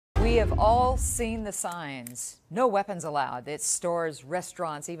We have all seen the signs. No weapons allowed. It's stores,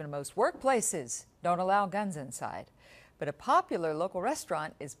 restaurants, even most workplaces don't allow guns inside. But a popular local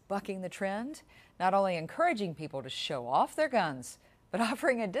restaurant is bucking the trend, not only encouraging people to show off their guns, but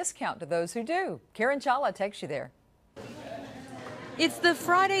offering a discount to those who do. Karen Chawla takes you there. It's the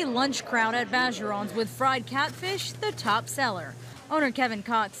Friday lunch crowd at Bajeron's, with fried catfish the top seller. Owner Kevin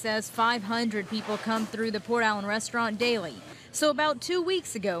Cox says 500 people come through the Port Allen restaurant daily. So about 2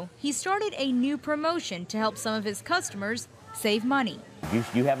 weeks ago, he started a new promotion to help some of his customers save money.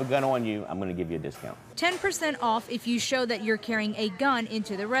 If you have a gun on you, I'm going to give you a discount. 10% off if you show that you're carrying a gun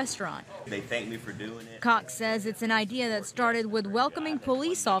into the restaurant. They thank me for doing it. Cox says it's an idea that started with welcoming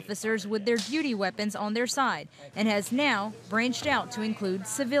police officers with their duty weapons on their side and has now branched out to include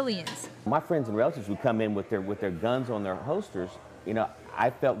civilians. My friends and relatives would come in with their guns on their holsters. You know,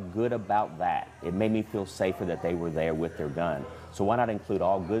 I felt good about that. It made me feel safer that they were there with their gun. So why not include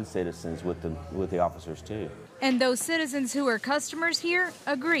all good citizens with the officers too? And those citizens who are customers here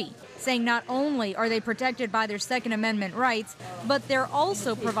agree, saying not only are they protected by their Second Amendment rights, but they're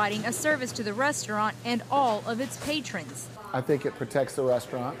also providing a service to the restaurant and all of its patrons. I think it protects the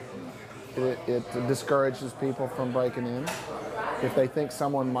restaurant. It discourages people from breaking in. If they think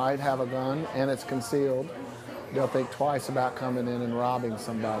someone might have a gun and it's concealed, they'll think twice about coming in and robbing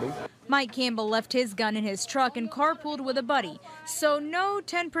somebody. Mike Campbell left his gun in his truck and carpooled with a buddy, so no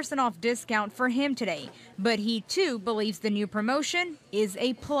 10% off discount for him today. But he too believes the new promotion is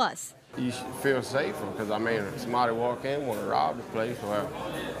a plus. You should feel safer because, I mean, if somebody walk in, want to rob the place, well,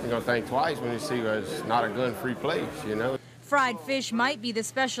 you're going to think twice when you see it's not a gun-free place, you know. Fried fish might be the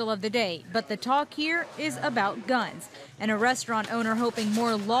special of the day, but the talk here is about guns, and a restaurant owner hoping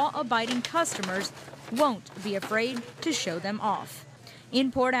more law-abiding customers won't be afraid to show them off. In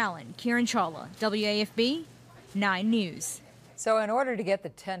Port Allen, Karen Chawla, WAFB 9 News. So in order to get the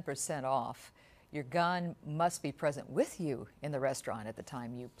 10% off, your gun must be present with you in the restaurant at the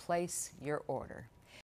time you place your order.